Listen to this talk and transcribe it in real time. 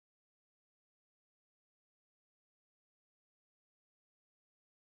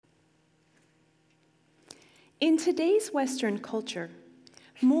In today's Western culture,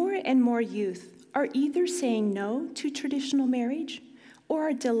 more and more youth are either saying no to traditional marriage or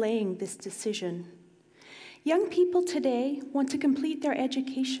are delaying this decision. Young people today want to complete their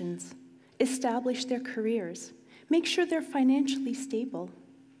educations, establish their careers, make sure they're financially stable,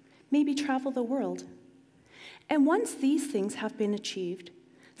 maybe travel the world. And once these things have been achieved,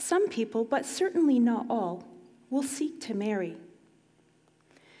 some people, but certainly not all, will seek to marry.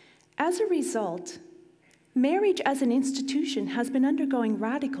 As a result, marriage as an institution has been undergoing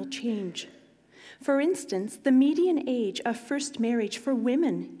radical change. For instance, the median age of first marriage for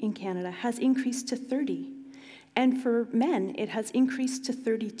women in Canada has increased to 30, and for men it has increased to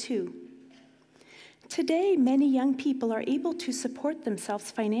 32. Today, many young people are able to support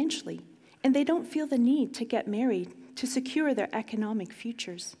themselves financially, and they don't feel the need to get married to secure their economic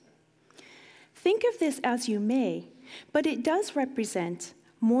futures. Think of this as you may, but it does represent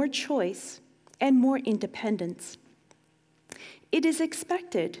more choice and more independence. It is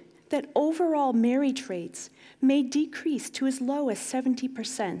expected that overall marriage rates may decrease to as low as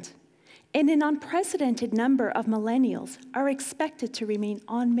 70%, and an unprecedented number of millennials are expected to remain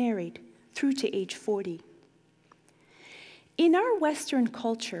unmarried through to age 40. In our Western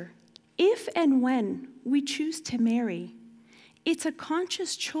culture, if and when we choose to marry, it's a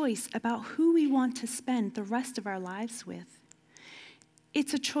conscious choice about who we want to spend the rest of our lives with.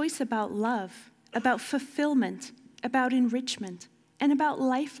 It's a choice about love, about fulfillment, about enrichment, and about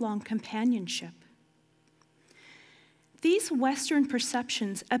lifelong companionship. These Western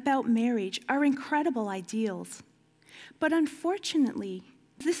perceptions about marriage are incredible ideals, but unfortunately,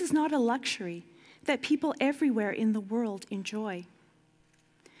 this is not a luxury that people everywhere in the world enjoy.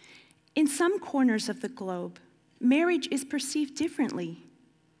 In some corners of the globe, marriage is perceived differently.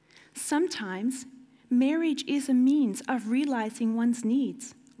 Sometimes, marriage is a means of realizing one's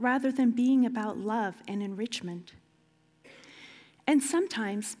needs rather than being about love and enrichment. And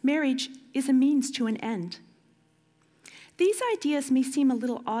sometimes, marriage is a means to an end. These ideas may seem a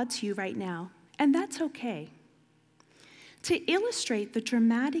little odd to you right now, and that's okay. To illustrate the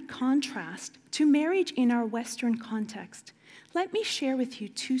dramatic contrast to marriage in our Western context, let me share with you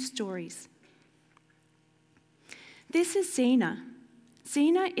two stories. This is Zaina.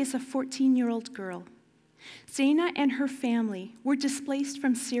 Zaina is a 14-year-old girl. Zaina and her family were displaced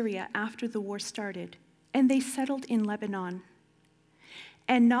from Syria after the war started, and they settled in Lebanon.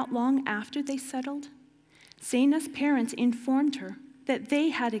 And not long after they settled, Zaina's parents informed her that they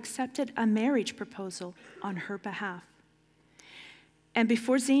had accepted a marriage proposal on her behalf. And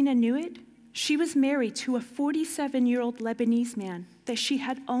before Zaina knew it, she was married to a 47-year-old Lebanese man that she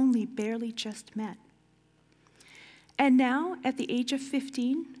had only barely just met. And now, at the age of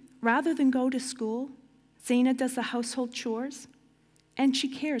 15, rather than go to school, Zaina does the household chores, and she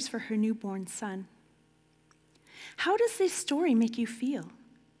cares for her newborn son. How does this story make you feel?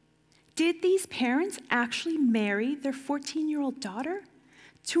 Did these parents actually marry their 14-year-old daughter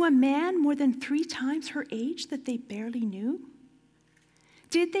to a man more than 3 times her age that they barely knew?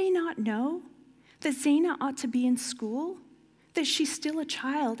 Did they not know that Zaina ought to be in school, that she's still a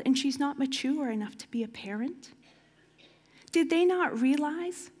child and she's not mature enough to be a parent? Did they not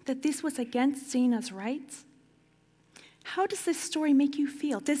realize that this was against Zaina's rights? How does this story make you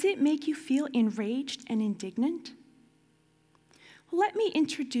feel? Does it make you feel enraged and indignant? Well, let me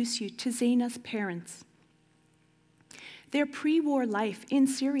introduce you to Zaina's parents. Their pre-war life in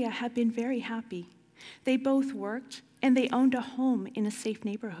Syria had been very happy. They both worked, and they owned a home in a safe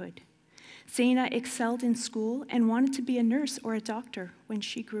neighborhood. Zaina excelled in school and wanted to be a nurse or a doctor when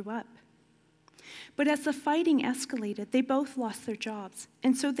she grew up. But as the fighting escalated, they both lost their jobs,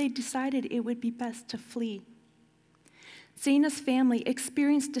 and so they decided it would be best to flee. Zaina's family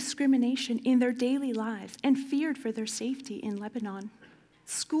experienced discrimination in their daily lives and feared for their safety in Lebanon.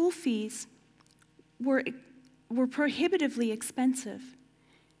 School fees were prohibitively expensive,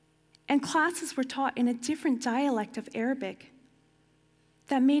 and classes were taught in a different dialect of Arabic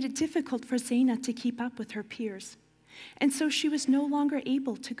that made it difficult for Zaina to keep up with her peers, and so she was no longer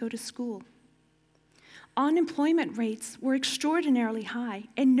able to go to school. Unemployment rates were extraordinarily high,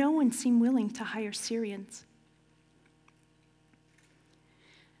 and no one seemed willing to hire Syrians.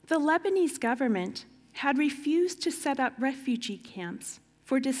 The Lebanese government had refused to set up refugee camps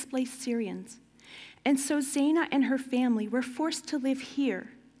for displaced Syrians, and so Zaina and her family were forced to live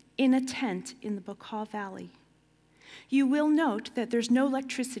here in a tent in the Bekaa Valley. You will note that there's no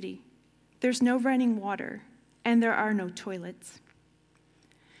electricity, there's no running water, and there are no toilets.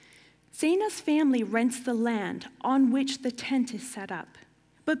 Zaina's family rents the land on which the tent is set up,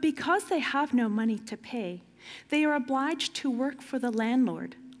 but because they have no money to pay, they are obliged to work for the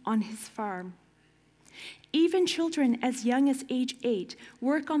landlord on his farm. Even children as young as age 8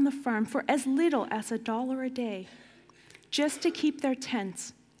 work on the farm for as little as $1 a day, just to keep their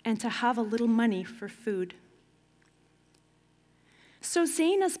tents and to have a little money for food. So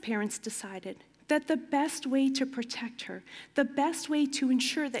Zaina's parents decided that the best way to protect her, the best way to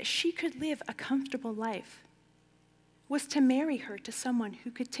ensure that she could live a comfortable life, was to marry her to someone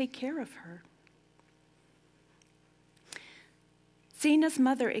who could take care of her. Zaina's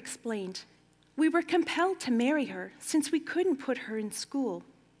mother explained, "We were compelled to marry her since we couldn't put her in school,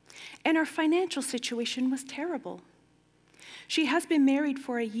 and our financial situation was terrible. She has been married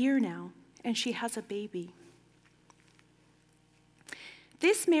for a year now, and she has a baby."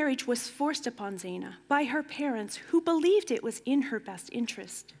 This marriage was forced upon Zaina by her parents, who believed it was in her best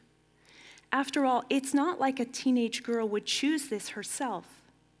interest. After all, it's not like a teenage girl would choose this herself.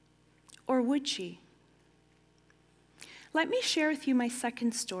 Or would she? Let me share with you my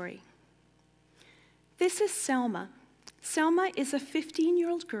second story. This is Selma. Selma is a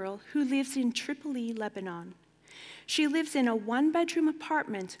 15-year-old girl who lives in Tripoli, Lebanon. She lives in a one-bedroom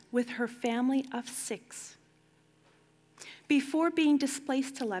apartment with her family of 6. Before being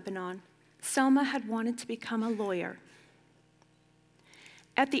displaced to Lebanon, Selma had wanted to become a lawyer.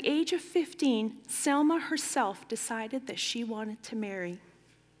 At the age of 15, Selma herself decided that she wanted to marry.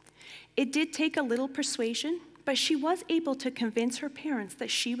 It did take a little persuasion, but she was able to convince her parents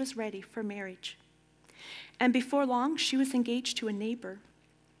that she was ready for marriage. And before long, she was engaged to a neighbor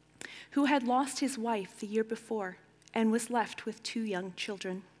who had lost his wife the year before and was left with 2 young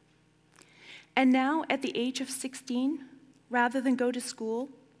children. And now, at the age of 16, rather than go to school,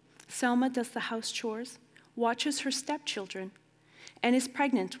 Selma does the house chores, watches her stepchildren, and is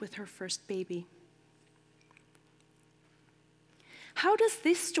pregnant with her first baby. How does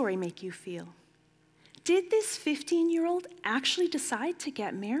this story make you feel? Did this 15-year-old actually decide to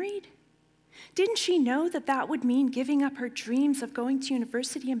get married? Didn't she know that that would mean giving up her dreams of going to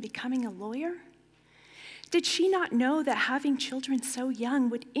university and becoming a lawyer? Did she not know that having children so young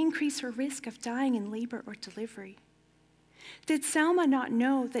would increase her risk of dying in labor or delivery? Did Selma not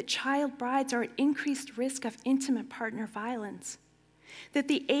know that child brides are at increased risk of intimate partner violence? That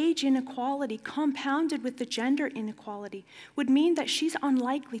the age inequality compounded with the gender inequality would mean that she's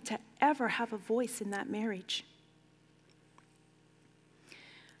unlikely to ever have a voice in that marriage?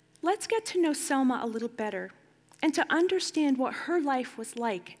 Let's get to know Selma a little better and to understand what her life was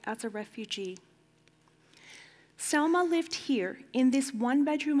like as a refugee. Selma lived here in this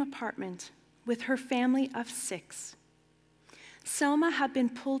one-bedroom apartment with her family of 6. Selma had been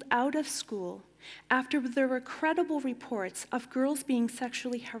pulled out of school after there were credible reports of girls being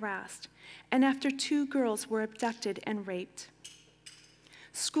sexually harassed and after 2 girls were abducted and raped.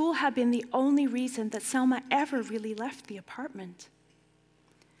 School had been the only reason that Selma ever really left the apartment.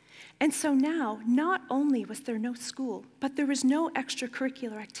 And so now, not only was there no school, but there was no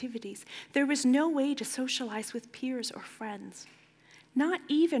extracurricular activities. There was no way to socialize with peers or friends, not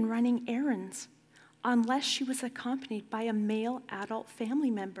even running errands, unless she was accompanied by a male adult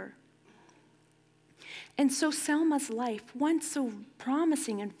family member. And so Selma's life, once so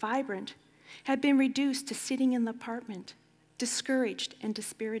promising and vibrant, had been reduced to sitting in the apartment, discouraged and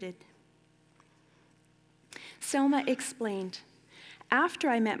dispirited. Selma explained, "After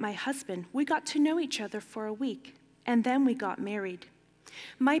I met my husband, we got to know each other for a week, and then we got married.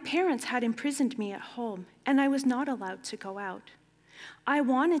 My parents had imprisoned me at home, and I was not allowed to go out. I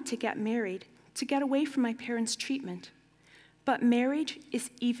wanted to get married, to get away from my parents' treatment, but marriage is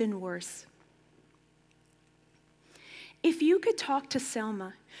even worse." If you could talk to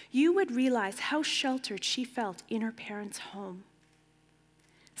Selma, you would realize how sheltered she felt in her parents' home.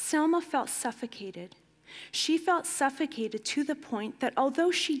 Selma felt suffocated. She felt suffocated to the point that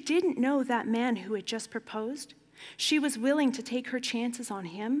although she didn't know that man who had just proposed, she was willing to take her chances on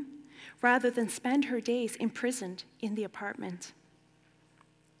him rather than spend her days imprisoned in the apartment.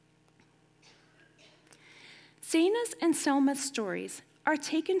 Zaina's and Selma's stories are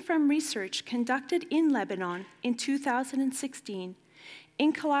taken from research conducted in Lebanon in 2016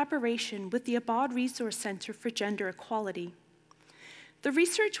 in collaboration with the Abad Resource Center for Gender Equality. The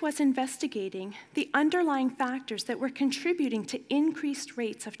research was investigating the underlying factors that were contributing to increased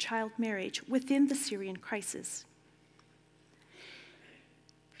rates of child marriage within the Syrian crisis.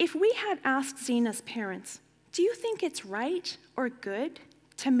 If we had asked Zaina's parents, "Do you think it's right or good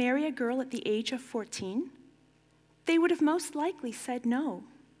to marry a girl at the age of 14? They would have most likely said no.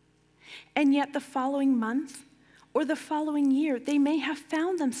 And yet the following month or the following year, they may have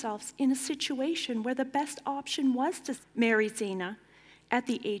found themselves in a situation where the best option was to marry Zaina at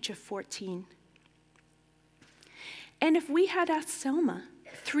the age of 14. And if we had asked Selma,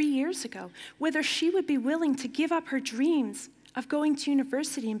 3 years ago, whether she would be willing to give up her dreams of going to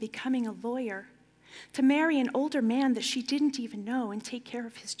university and becoming a lawyer, to marry an older man that she didn't even know and take care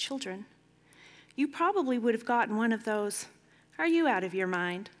of his children. You probably would have gotten one of those, "Are you out of your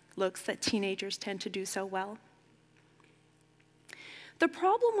mind?" looks that teenagers tend to do so well. The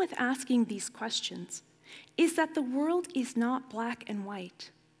problem with asking these questions is that the world is not black and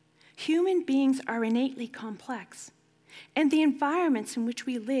white. Human beings are innately complex, and the environments in which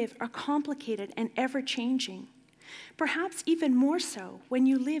we live are complicated and ever-changing, perhaps even more so when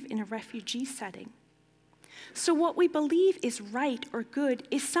you live in a refugee setting. So what we believe is right or good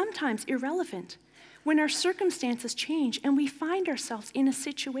is sometimes irrelevant when our circumstances change and we find ourselves in a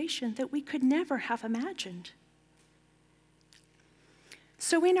situation that we could never have imagined.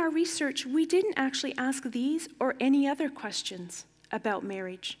 So in our research, we didn't actually ask these or any other questions about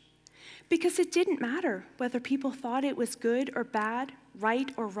marriage, because it didn't matter whether people thought it was good or bad,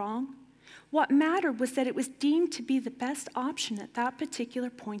 right or wrong. What mattered was that it was deemed to be the best option at that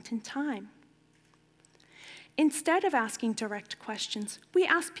particular point in time. Instead of asking direct questions, we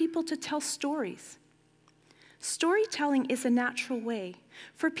asked people to tell stories. Storytelling is a natural way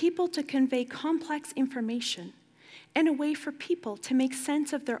for people to convey complex information and a way for people to make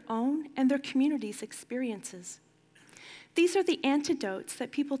sense of their own and their community's experiences. These are the anecdotes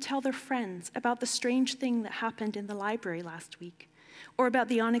that people tell their friends about the strange thing that happened in the library last week, or about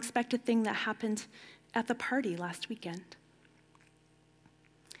the unexpected thing that happened at the party last weekend.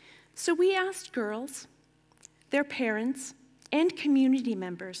 So we asked girls, their parents, and community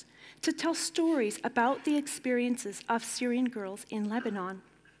members to tell stories about the experiences of Syrian girls in Lebanon.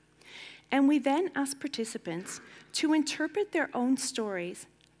 And we then asked participants to interpret their own stories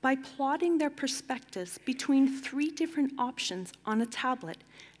by plotting their perspectives between 3 different options on a tablet,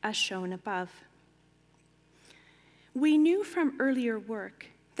 as shown above. We knew from earlier work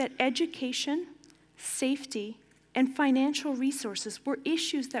that education, safety, and financial resources were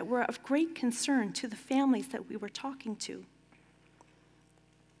issues that were of great concern to the families that we were talking to.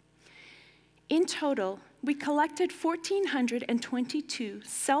 In total, we collected 1,422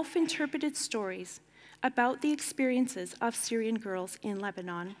 self-interpreted stories about the experiences of Syrian girls in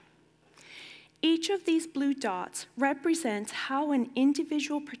Lebanon. Each of these blue dots represents how an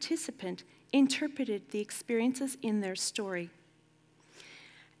individual participant interpreted the experiences in their story.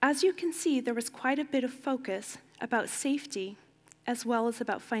 As you can see, there was quite a bit of focus about safety as well as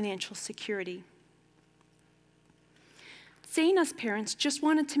about financial security. Zaina's parents just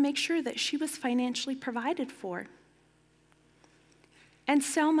wanted to make sure that she was financially provided for. And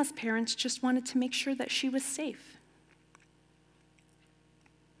Selma's parents just wanted to make sure that she was safe.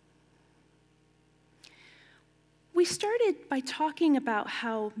 We started by talking about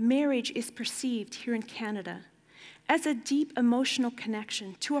how marriage is perceived here in Canada as a deep emotional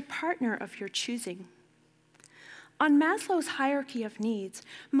connection to a partner of your choosing. On Maslow's hierarchy of needs,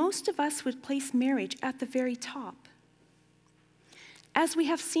 most of us would place marriage at the very top. As we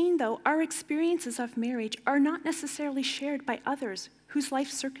have seen, though, our experiences of marriage are not necessarily shared by others whose life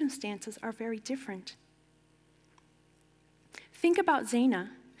circumstances are very different. Think about Zaina.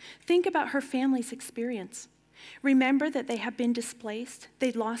 Think about her family's experience. Remember that they had been displaced,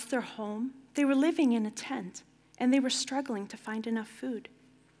 they'd lost their home, they were living in a tent, and they were struggling to find enough food.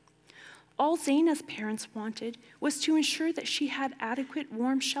 All Zaina's parents wanted was to ensure that she had adequate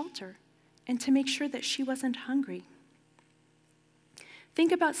warm shelter and to make sure that she wasn't hungry.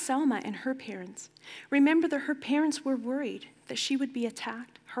 Think about Selma and her parents. Remember that her parents were worried that she would be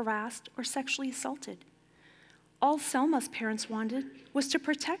attacked, harassed, or sexually assaulted. All Selma's parents wanted was to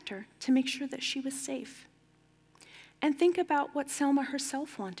protect her, to make sure that she was safe. And think about what Selma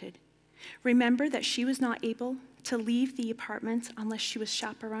herself wanted. Remember that she was not able to leave the apartment unless she was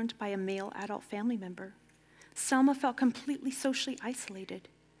chaperoned by a male adult family member. Selma felt completely socially isolated.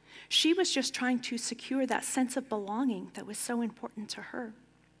 She was just trying to secure that sense of belonging that was so important to her.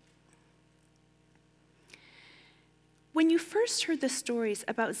 When you first heard the stories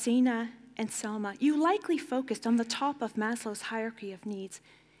about Zaina and Selma, you likely focused on the top of Maslow's hierarchy of needs.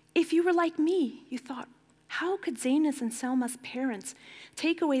 If you were like me, you thought, how could Zaina's and Selma's parents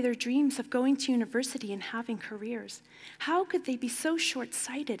take away their dreams of going to university and having careers? How could they be so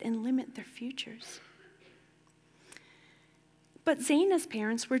short-sighted and limit their futures? But Zaina's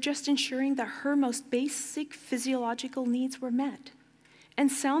parents were just ensuring that her most basic physiological needs were met.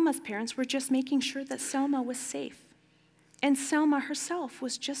 And Selma's parents were just making sure that Selma was safe. And Selma herself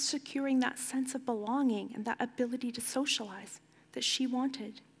was just securing that sense of belonging and that ability to socialize that she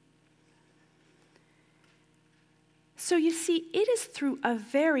wanted. So you see, it is through a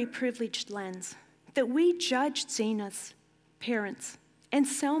very privileged lens that we judged Zaina's parents and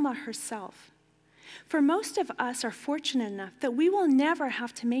Selma herself. For most of us are fortunate enough that we will never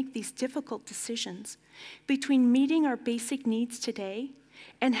have to make these difficult decisions between meeting our basic needs today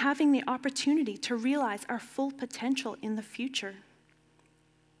and having the opportunity to realize our full potential in the future.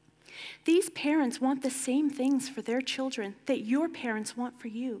 These parents want the same things for their children that your parents want for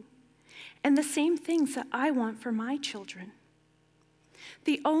you, and the same things that I want for my children.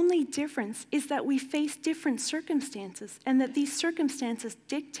 The only difference is that we face different circumstances, and that these circumstances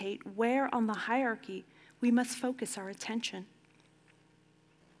dictate where on the hierarchy we must focus our attention.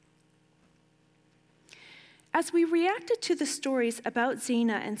 As we reacted to the stories about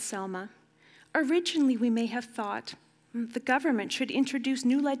Zena and Selma, originally we may have thought the government should introduce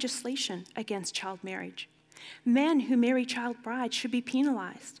new legislation against child marriage. Men who marry child brides should be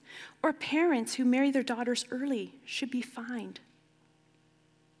penalized, or parents who marry their daughters early should be fined.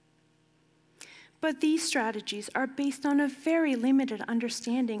 But these strategies are based on a very limited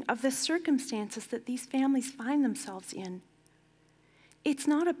understanding of the circumstances that these families find themselves in. It's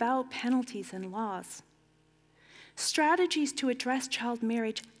not about penalties and laws. Strategies to address child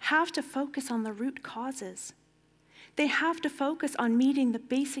marriage have to focus on the root causes. They have to focus on meeting the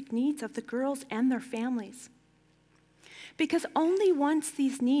basic needs of the girls and their families. Because only once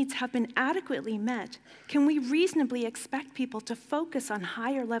these needs have been adequately met can we reasonably expect people to focus on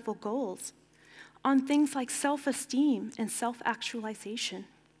higher level goals, on things like self-esteem and self-actualization.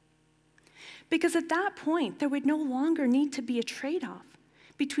 Because at that point, there would no longer need to be a trade-off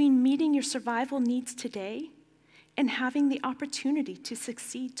between meeting your survival needs today and having the opportunity to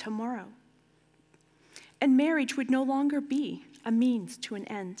succeed tomorrow. And marriage would no longer be a means to an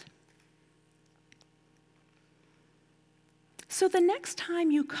end. So the next time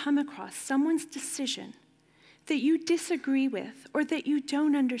you come across someone's decision that you disagree with or that you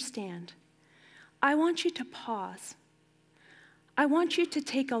don't understand, I want you to pause. I want you to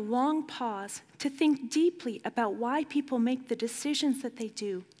take a long pause to think deeply about why people make the decisions that they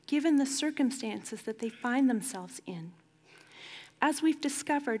do, given the circumstances that they find themselves in. As we've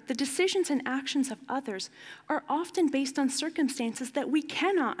discovered, the decisions and actions of others are often based on circumstances that we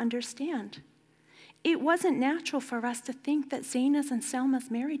cannot understand. It wasn't natural for us to think that Zena's and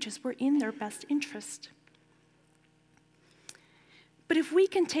Selma's marriages were in their best interest. But if we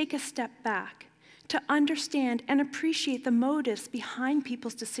can take a step back to understand and appreciate the motives behind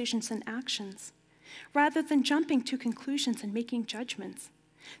people's decisions and actions, rather than jumping to conclusions and making judgments,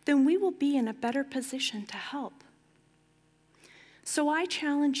 then we will be in a better position to help. So I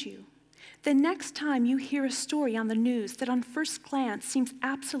challenge you, the next time you hear a story on the news that on first glance seems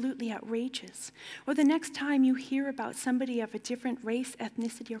absolutely outrageous, or the next time you hear about somebody of a different race,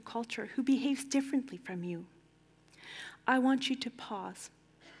 ethnicity, or culture who behaves differently from you, I want you to pause.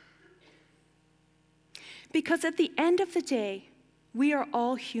 Because at the end of the day, we are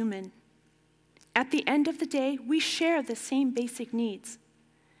all human. At the end of the day, we share the same basic needs.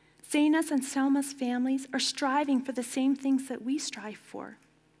 Zena's and Selma's families are striving for the same things that we strive for.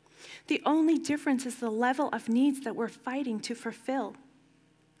 The only difference is the level of needs that we're fighting to fulfill.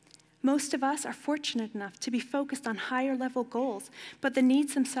 Most of us are fortunate enough to be focused on higher level goals, but the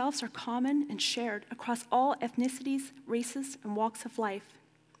needs themselves are common and shared across all ethnicities, races, and walks of life.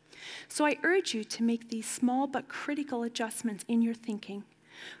 So I urge you to make these small but critical adjustments in your thinking.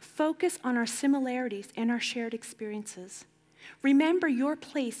 Focus on our similarities and our shared experiences. Remember your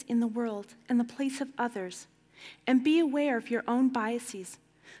place in the world and the place of others, and be aware of your own biases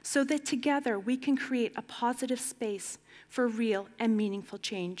so that together we can create a positive space for real and meaningful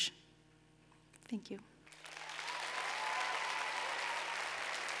change. Thank you.